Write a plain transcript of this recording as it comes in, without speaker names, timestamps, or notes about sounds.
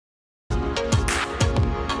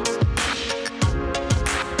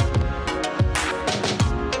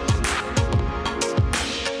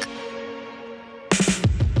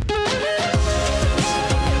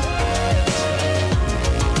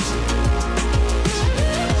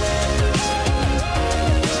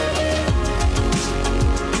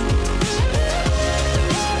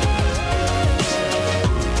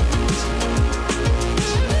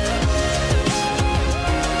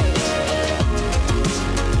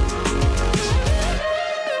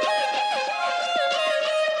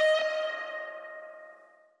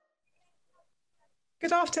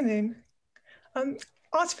afternoon. Um,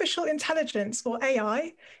 Artificial intelligence, or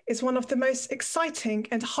AI, is one of the most exciting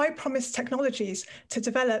and high-promise technologies to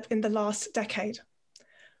develop in the last decade.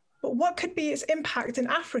 But what could be its impact in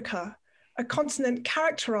Africa, a continent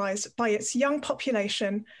characterized by its young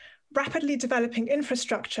population, rapidly developing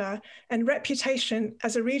infrastructure, and reputation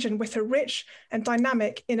as a region with a rich and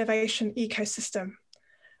dynamic innovation ecosystem?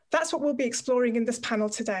 That's what we'll be exploring in this panel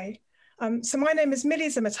today. So my name is Millie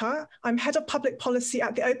Zimmerter. I'm Head of Public Policy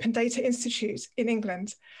at the Open Data Institute in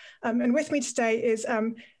England. And with me today is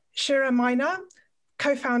Shira Miner,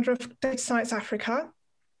 co-founder of Data Science Africa,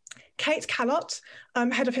 Kate Callott,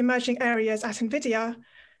 Head of Emerging Areas at NVIDIA,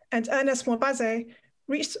 and Ernest Morbaze,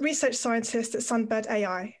 research scientist at Sunbird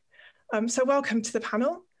AI. So welcome to the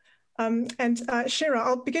panel. And Shira,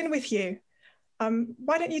 I'll begin with you.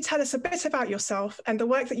 Why don't you tell us a bit about yourself and the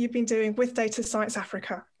work that you've been doing with Data Science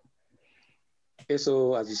Africa? Okay,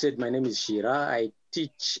 so as you said, my name is Shira. I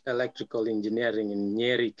teach electrical engineering in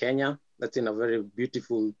Nyeri, Kenya. That's in a very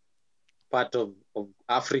beautiful part of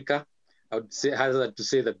Africa. I would say, hazard to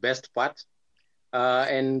say, the best part.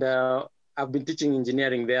 I've been teaching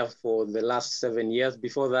engineering there for the last 7 years.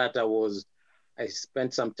 Before that, I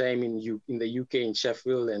spent some time in the UK, in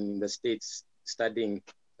Sheffield, and in the States studying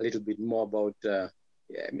a little bit more about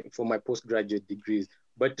for my postgraduate degrees.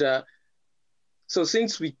 But so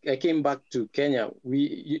since I came back to Kenya,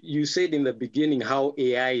 you said in the beginning how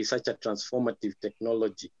AI is such a transformative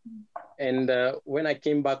technology. And when I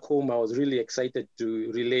came back home, I was really excited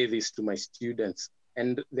to relay this to my students.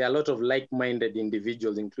 And there are a lot of like-minded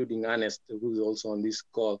individuals, including Ernest, who's also on this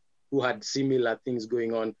call, who had similar things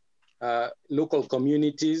going on. Local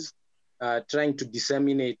communities trying to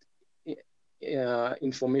disseminate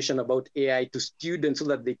information about AI to students so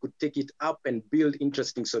that they could take it up and build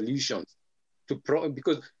interesting solutions.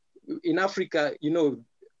 Because in Africa, you know,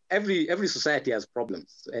 every society has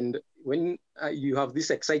problems. And when you have this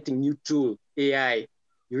exciting new tool, AI,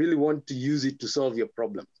 you really want to use it to solve your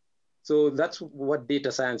problems. So that's what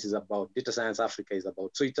Data Science is about. Data Science Africa is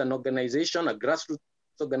about. So it's an organization, a grassroots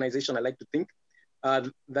organization, I like to think,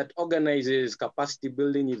 that organizes capacity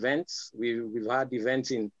building events. We've had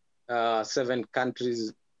events in 7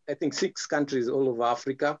 countries, I think 6 countries all over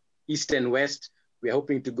Africa, East and West. We're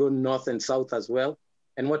hoping to go North and South as well.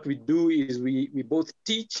 And what we do is we both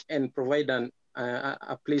teach and provide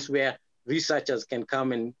a place where researchers can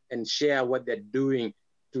come and share what they're doing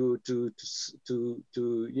to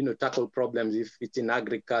tackle problems, if it's in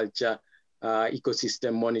agriculture,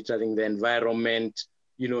 ecosystem monitoring, the environment,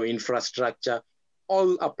 infrastructure,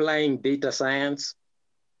 all applying data science,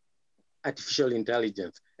 artificial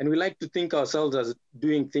intelligence. And we like to think ourselves as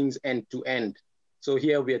doing things end to end. So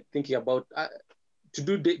here we are thinking about to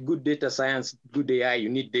do good data science, good AI, you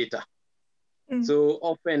need data. So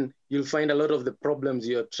often you'll find a lot of the problems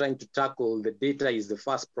you're trying to tackle, the data is the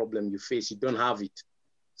first problem you face, you don't have it.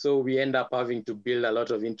 So we end up having to build a lot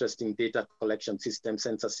of interesting data collection systems,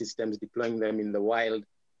 sensor systems, deploying them in the wild,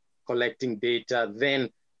 collecting data, then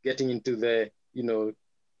getting into the,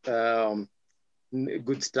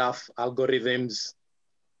 good stuff, algorithms,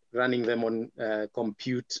 running them on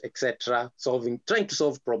compute, etc., trying to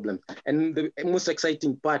solve problems. And the most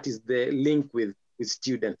exciting part is the link with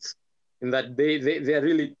students, in that they're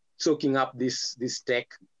really soaking up this tech.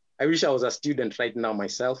 I wish I was a student right now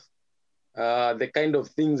myself. The kind of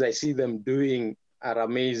things I see them doing are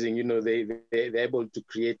amazing. They're able to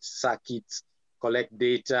create circuits, collect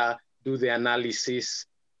data, do the analysis,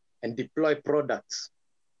 and deploy products.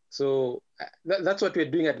 So that's what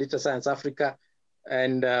we're doing at Data Science Africa.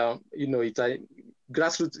 And it's a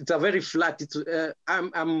grassroots. It's a very flat.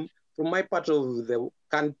 I'm from my part of the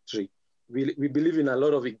country. We believe in a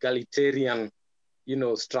lot of egalitarian,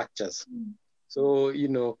 structures. So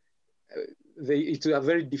it's a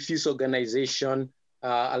very diffuse organization.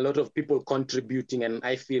 A lot of people contributing, and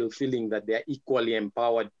I feeling that they are equally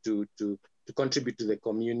empowered to contribute to the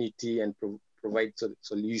community and provide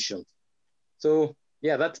solutions. So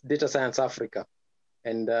yeah, that's Data Science Africa,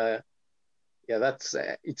 and that's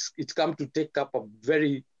it's come to take up a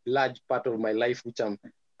very large part of my life, which I'm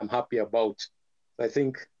happy about. So I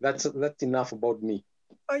think that's enough about me.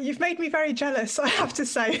 Oh, you've made me very jealous, I have to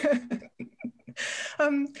say.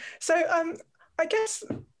 I guess,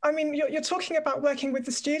 you're talking about working with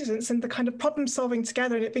the students and the kind of problem solving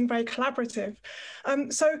together and it being very collaborative.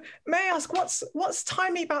 So may I ask, what's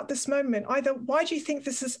timely about this moment? Either why do you think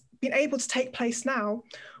this has been able to take place now,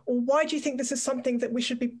 or why do you think this is something that we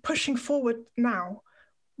should be pushing forward now?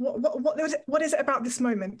 What is it about this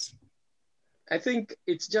moment? I think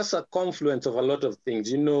it's just a confluence of a lot of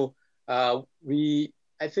things.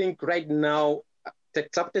 I think right now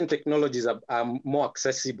certain technologies are more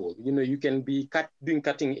accessible. You know, you can be doing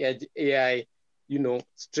cutting edge AI, you know,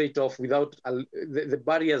 straight off without, the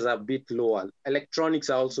barriers are a bit lower. Electronics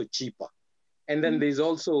are also cheaper. And then there's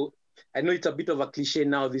also, I know it's a bit of a cliche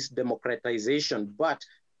now, this democratization, but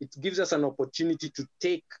it gives us an opportunity to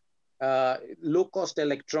take low-cost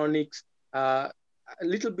electronics, a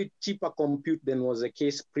little bit cheaper compute than was the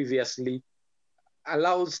case previously,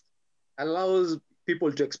 allows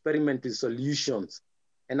people to experiment with solutions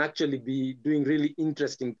and actually be doing really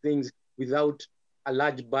interesting things without a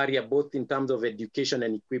large barrier, both in terms of education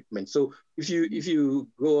and equipment. So if you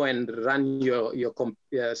go and run you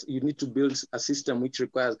need to build a system which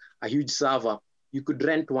requires a huge server, you could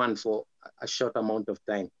rent one for a short amount of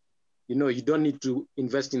time. You know, you don't need to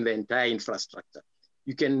invest in the entire infrastructure.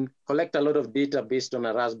 You can collect a lot of data based on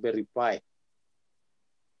a Raspberry Pi.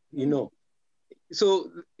 You know,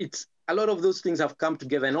 so it's a lot of those things have come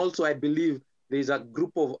together. And also, I believe there's a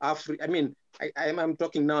group of I'm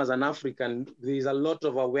talking now as an African, there's a lot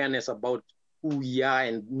of awareness about who we are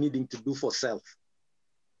and needing to do for self.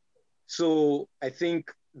 So I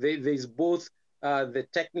think there's both the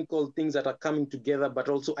technical things that are coming together, but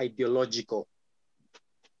also ideological.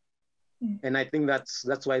 And I think that's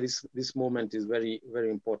why this moment is very, very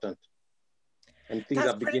important. And things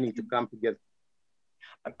are beginning to come together.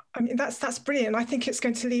 I mean, that's brilliant. I think it's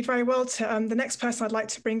going to lead very well to the next person I'd like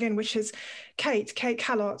to bring in, which is Kate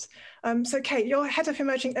Callott. So Kate, you're head of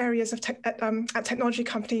emerging areas of at technology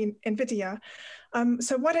company NVIDIA.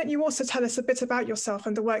 So why don't you also tell us a bit about yourself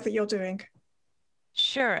and the work that you're doing?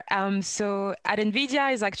 Sure. So at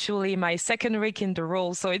NVIDIA is actually my second week in the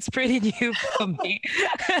role, so it's pretty new for me.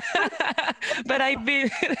 But I've been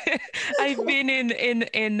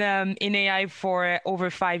in AI for over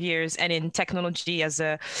 5 years, and in technology as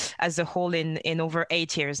a whole in over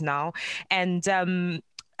 8 years now. And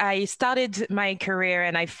I started my career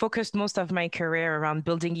and I focused most of my career around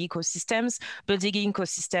building ecosystems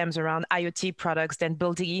around IoT products, then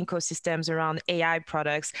building ecosystems around AI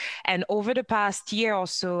products. And over the past year or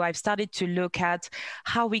so, I've started to look at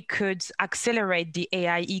how we could accelerate the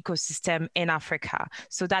AI ecosystem in Africa.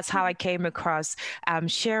 So that's how I came across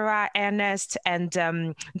Shira, Ernest, and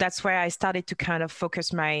that's where I started to kind of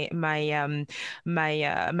focus my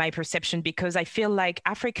perception, because I feel like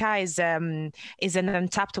Africa is an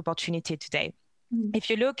untapped opportunity today. If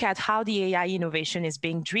you look at how the AI innovation is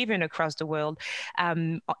being driven across the world,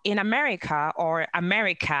 in America or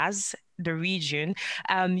Americas, the region,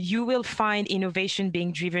 you will find innovation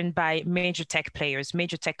being driven by major tech players,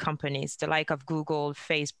 major tech companies, the like of Google,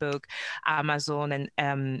 Facebook, Amazon,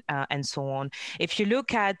 and so on. If you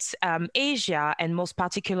look at Asia, and most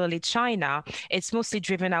particularly China, it's mostly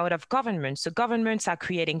driven out of governments. So governments are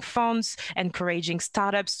creating funds, encouraging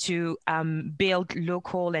startups to build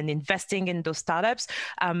local and investing in those startups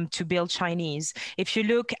to build Chinese. If you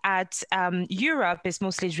look at Europe, it's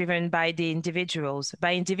mostly driven by the individuals.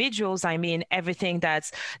 By individuals, I mean everything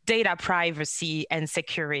that's data privacy and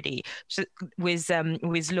security, with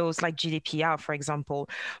laws like GDPR, for example.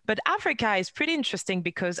 But Africa is pretty interesting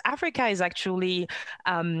because Africa is actually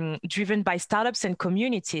driven by startups and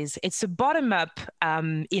communities. It's a bottom-up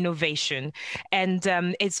innovation, and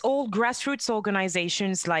it's all grassroots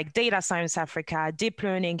organizations like Data Science Africa, Deep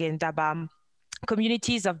Learning in Daba,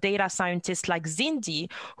 communities of data scientists like Zindi,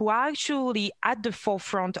 who are actually at the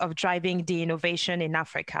forefront of driving the innovation in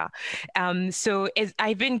Africa. So it's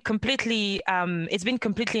been completely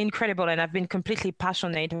incredible, and I've been completely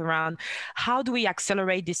passionate around how do we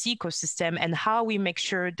accelerate this ecosystem and how we make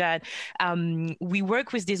sure that we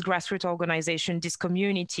work with these grassroots organizations, these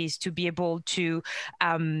communities, to be able to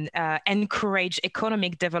encourage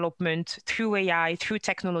economic development through AI, through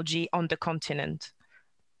technology on the continent.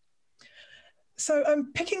 So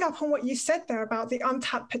picking up on what you said there about the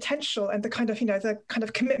untapped potential and the kind of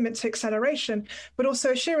commitment to acceleration, but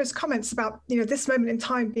also Shira's comments about this moment in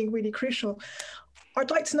time being really crucial. I'd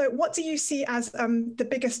like to know, what do you see as the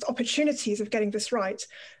biggest opportunities of getting this right?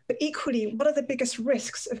 But equally, what are the biggest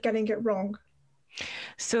risks of getting it wrong?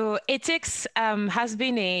 So ethics has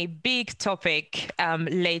been a big topic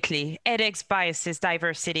lately. Ethics, biases,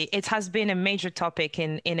 diversity. It has been a major topic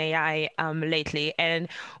in AI lately. And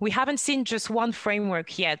we haven't seen just one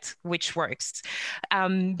framework yet which works.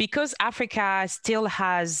 Because Africa still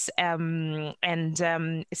has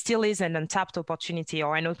still is an untapped opportunity,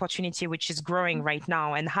 or an opportunity which is growing right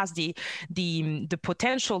now and has the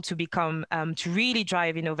potential to become, to really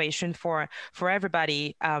drive innovation for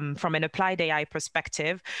everybody from an applied AI perspective.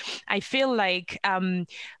 I feel like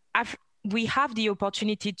we have the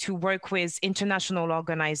opportunity to work with international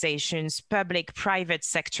organizations, public, private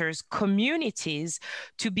sectors, communities,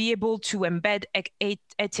 to be able to embed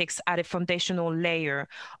ethics at a foundational layer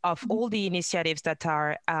of all the initiatives that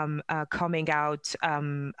are coming out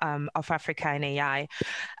of Africa and AI.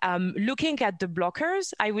 Looking at the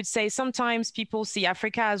blockers, I would say sometimes people see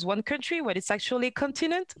Africa as one country, when it's actually a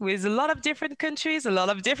continent with a lot of different countries, a lot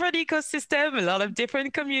of different ecosystems, a lot of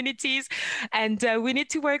different communities. And we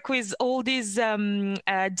need to work with all these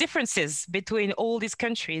differences between all these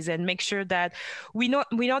countries and make sure that we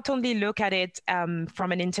not only look at it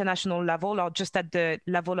from an international level or just at the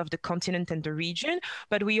level of the continent and the region,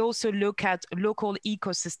 but we also look at local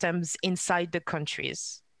ecosystems inside the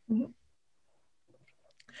countries. Mm-hmm.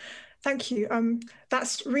 Thank you.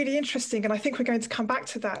 That's really interesting, and I think we're going to come back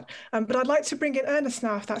to that. But I'd like to bring in Ernest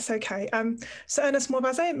now, if that's okay. So Ernest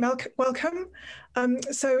Morbaze, welcome.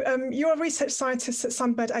 You're a research scientist at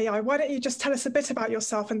Sunbird AI. Why don't you just tell us a bit about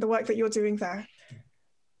yourself and the work that you're doing there?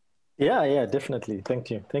 Yeah, definitely. Thank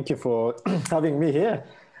you. Thank you for having me here.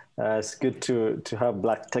 It's good to have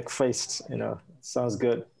Black Tech faced. Sounds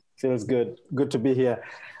good. Feels good. Good to be here.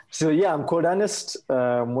 So yeah, I'm called Ernest.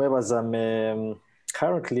 Whereas I'm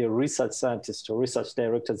currently a research scientist or research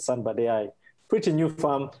director at Sunbird AI. Pretty new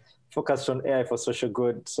firm focused on AI for social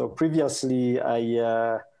good. So previously,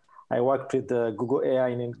 I worked with Google AI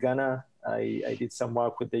in Ghana. I did some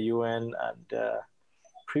work with the UN, and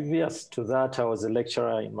previous to that, I was a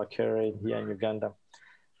lecturer in Makerere here in Uganda.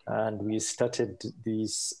 And we started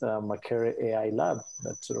this Makerere AI lab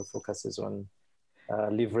that sort of focuses on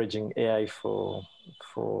leveraging AI for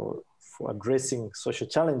addressing social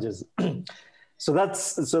challenges. So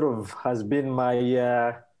that's sort of has been my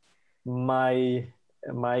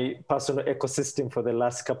personal ecosystem for the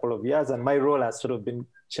last couple of years, and my role has sort of been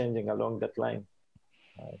changing along that line.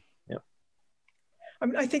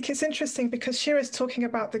 I think it's interesting because Shira's talking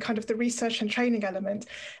about the kind of the research and training element,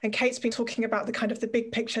 and Kate's been talking about the kind of the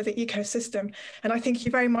big picture, the ecosystem. And I think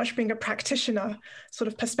you very much bring a practitioner sort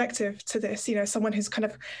of perspective to this, someone who's kind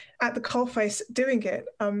of at the coalface doing it,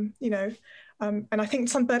 and I think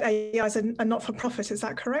Sunbird AI is a not-for-profit, is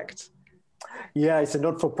that correct? Yeah, it's a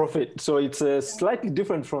not-for-profit. So it's slightly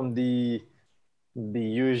different from the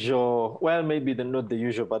usual, well, maybe not the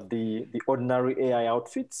usual, but the ordinary AI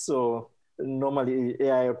outfits. So normally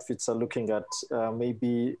AI outfits are looking at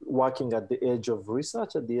maybe working at the edge of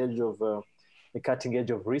research, at the edge of the cutting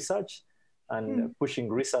edge of research and pushing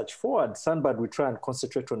research forward. Sunbird, we try and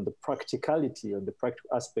concentrate on the practicality or the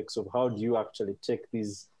practical aspects of how do you actually take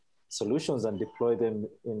these solutions and deploy them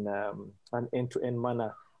in an end-to-end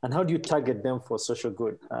manner, and how do you target them for social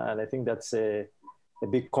good? And I think that's a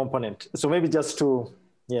big component. So maybe that's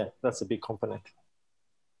a big component.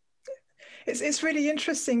 It's really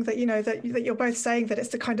interesting that that you're both saying that it's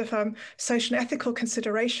the kind of social and ethical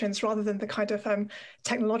considerations rather than the kind of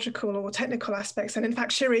technological or technical aspects. And in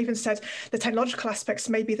fact, Shira even said the technological aspects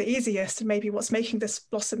may be the easiest and maybe what's making this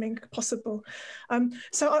blossoming possible.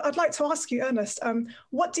 So I'd like to ask you, Ernest,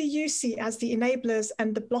 what do you see as the enablers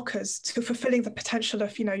and the blockers to fulfilling the potential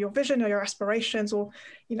of your vision or your aspirations, or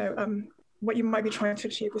what you might be trying to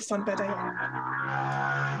achieve with Sunbird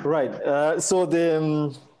AI? Right.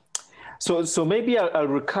 So maybe I'll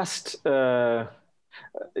recast. So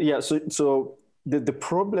the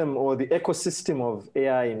problem or the ecosystem of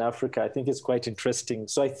AI in Africa, I think is quite interesting.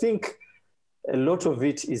 So I think a lot of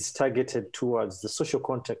it is targeted towards the social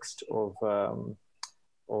context of our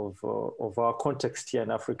context here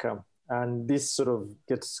in Africa, and this sort of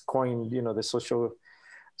gets coined, the social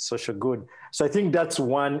good. So I think that's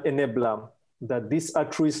one enabler, that this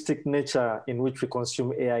altruistic nature in which we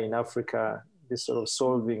consume AI in Africa, this sort of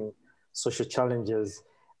solving social challenges,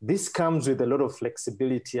 this comes with a lot of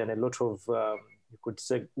flexibility and a lot of, you could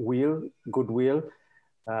say, goodwill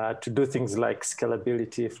to do things like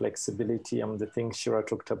scalability, flexibility, and the things Shira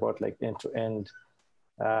talked about, like end-to-end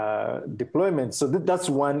deployment. So that's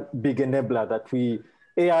one big enabler, that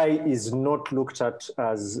AI is not looked at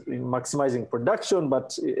as maximizing production,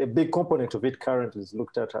 but a big component of it currently is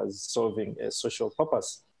looked at as solving a social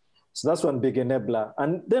purpose. So that's one big enabler.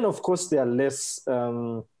 And then, of course, there are less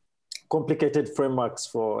complicated frameworks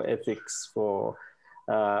for ethics, for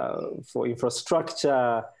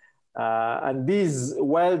infrastructure. And these,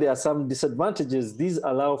 while there are some disadvantages, these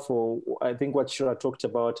allow for, I think, what Shira talked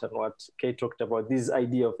about and what Kate talked about, this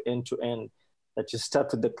idea of end-to-end, that you start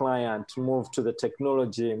with the client, move to the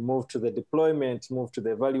technology, move to the deployment, move to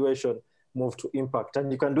the evaluation, move to impact. And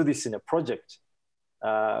you can do this in a project.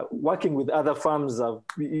 Working with other firms,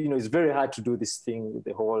 it's very hard to do this thing with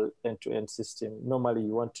the whole end-to-end system. Normally,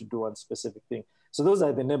 you want to do one specific thing. So those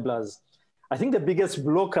are the enablers. I think the biggest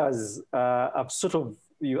blockers are sort of,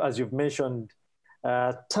 as you've mentioned,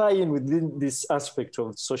 tie in within this aspect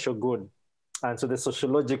of social good. And so the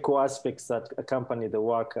sociological aspects that accompany the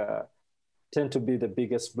work tend to be the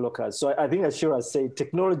biggest blockers. So I think, as Shira said,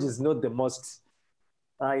 technology is not the most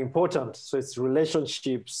important. So it's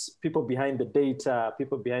relationships, people behind the data,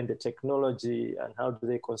 people behind the technology, and how do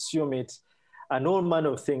they consume it, and all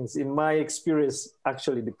manner of things. In my experience,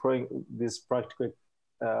 actually deploying these practical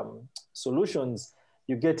solutions,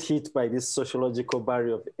 you get hit by this sociological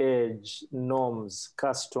barrier of age, norms,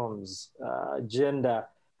 customs, gender,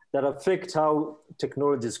 that affect how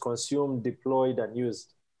technology is consumed, deployed, and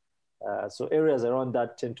used. So areas around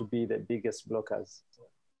that tend to be the biggest blockers.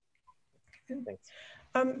 Thanks.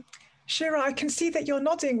 Shira, I can see that you're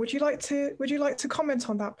nodding. Would you like to comment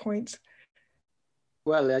on that point?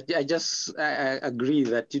 Well, I agree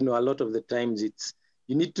that, a lot of the times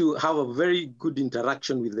you need to have a very good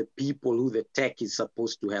interaction with the people who the tech is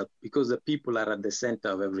supposed to help, because the people are at the center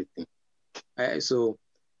of everything. So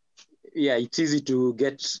yeah, it's easy to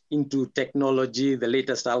get into technology, the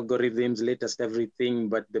latest algorithms, latest everything,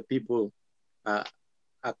 but the people are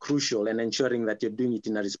crucial, and ensuring that you're doing it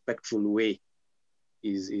in a respectful way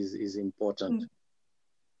is important.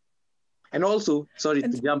 And also, sorry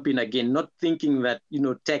to jump in again, not thinking that,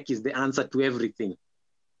 tech is the answer to everything,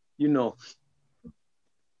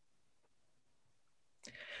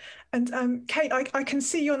 And Kate, I can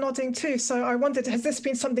see you're nodding too. So I wondered, has this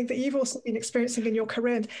been something that you've also been experiencing in your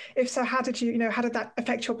career? And if so, how did that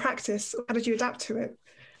affect your practice? How did you adapt to it?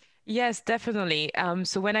 Yes, definitely.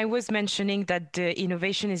 So when I was mentioning that the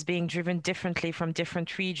innovation is being driven differently from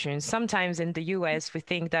different regions, sometimes in the US, we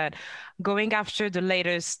think that going after the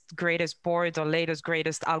latest, greatest board or latest,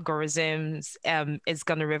 greatest algorithms is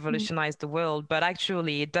going to revolutionize the world. But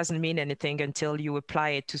actually, it doesn't mean anything until you apply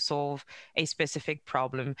it to solve a specific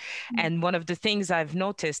problem. And one of the things I've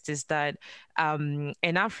noticed is that in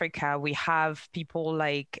Africa, we have people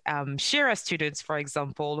like Shira students, for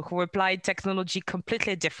example, who applied technology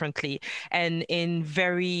completely differently and in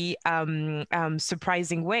very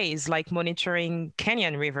surprising ways, like monitoring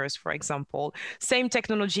Kenyan rivers, for example. Same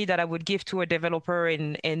technology that I would give to a developer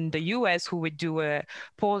in the US who would do a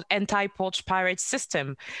anti-poach pirate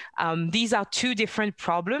system. These are two different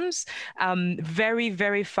problems, very,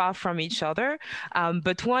 very far from each other.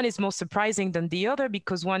 But one is more surprising than the other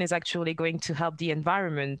because one is actually going to help the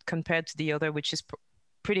environment compared to the other, which is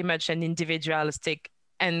pretty much an individualistic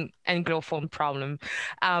and anglophone problem.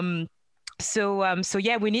 So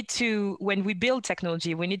yeah, we need to, when we build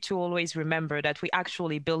technology, we need to always remember that we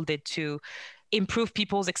actually build it to improve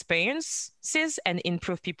people's experiences and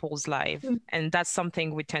improve people's lives. And that's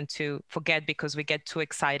something we tend to forget because we get too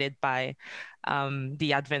excited by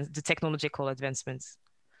the technological advancements.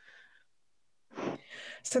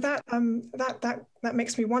 So that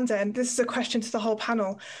makes me wonder, and this is a question to the whole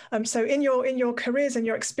panel. So in your careers and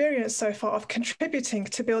your experience so far of contributing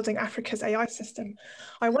to building Africa's AI system,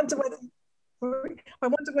 I wonder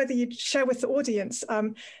whether you'd share with the audience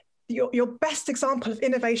your best example of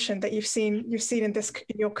innovation that you've seen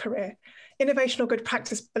in your career. Innovation or good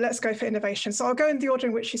practice, but let's go for innovation. So I'll go in the order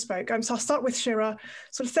in which you spoke. So I'll start with Shira,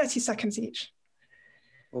 sort of 30 seconds each.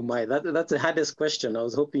 Oh my, that's the hardest question. I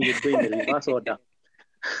was hoping you'd go in the reverse order.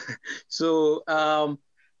 So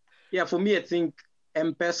yeah, for me, I think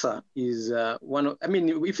M-Pesa is one of,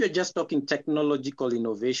 if you're just talking technological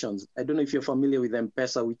innovations, I don't know if you're familiar with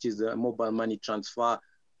M-Pesa, which is a mobile money transfer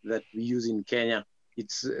that we use in Kenya.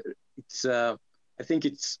 I think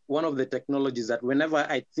it's one of the technologies that whenever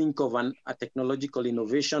I think of a technological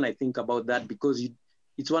innovation, I think about that because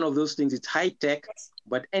it's one of those things, it's high tech,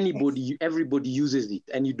 but everybody uses it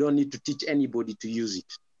and you don't need to teach anybody to use it.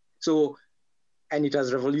 So, and it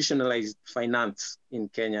has revolutionized finance in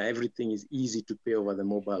Kenya. Everything is easy to pay over the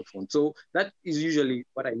mobile phone. So that is usually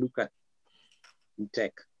what I look at in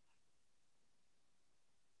tech.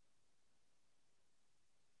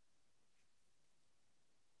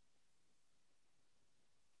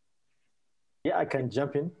 Yeah, I can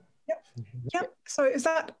jump in. Yep. So is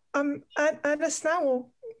that Ernest now or?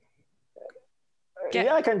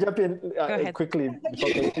 Yeah, I can jump in quickly.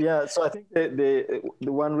 Yeah, so I think the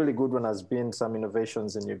one really good one has been some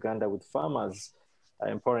innovations in Uganda with farmers,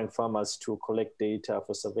 empowering farmers to collect data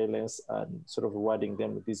for surveillance and sort of rewarding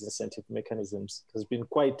them with these incentive mechanisms. It has been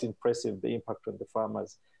quite impressive, the impact on the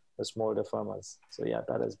farmers, the smallholder farmers. So yeah,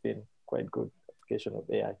 that has been quite good application of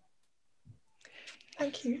AI.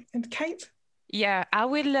 Thank you. And Kate? Yeah, I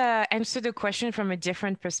will answer the question from a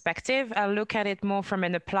different perspective. I'll look at it more from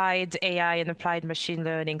an applied AI and applied machine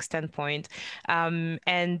learning standpoint.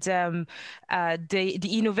 The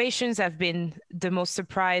innovations I've been the most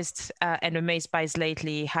surprised and amazed by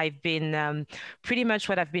lately have been pretty much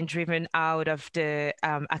what I've been driven out of the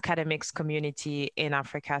academics community in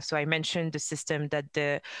Africa. So I mentioned the system that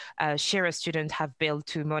the Shira students have built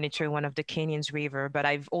to monitor one of the Kenyan's river, but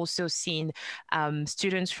I've also seen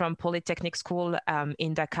students from Polytechnic School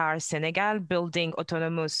in Dakar, Senegal, building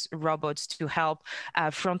autonomous robots to help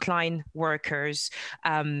frontline workers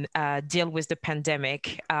deal with the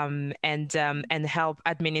pandemic and help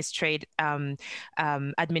administrate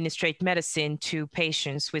medicine to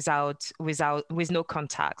patients with no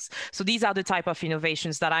contacts. So these are the type of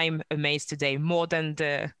innovations that I'm amazed today, more than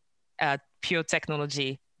the pure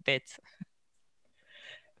technology bit.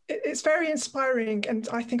 It's very inspiring, and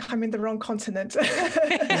I think I'm in the wrong continent.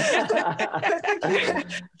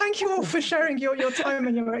 Thank you all for sharing your time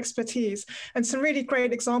and your expertise, and some really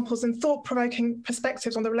great examples and thought-provoking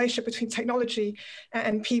perspectives on the relationship between technology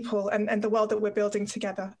and people and the world that we're building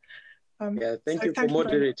together. Yeah, thank you for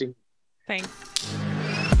moderating. Thanks.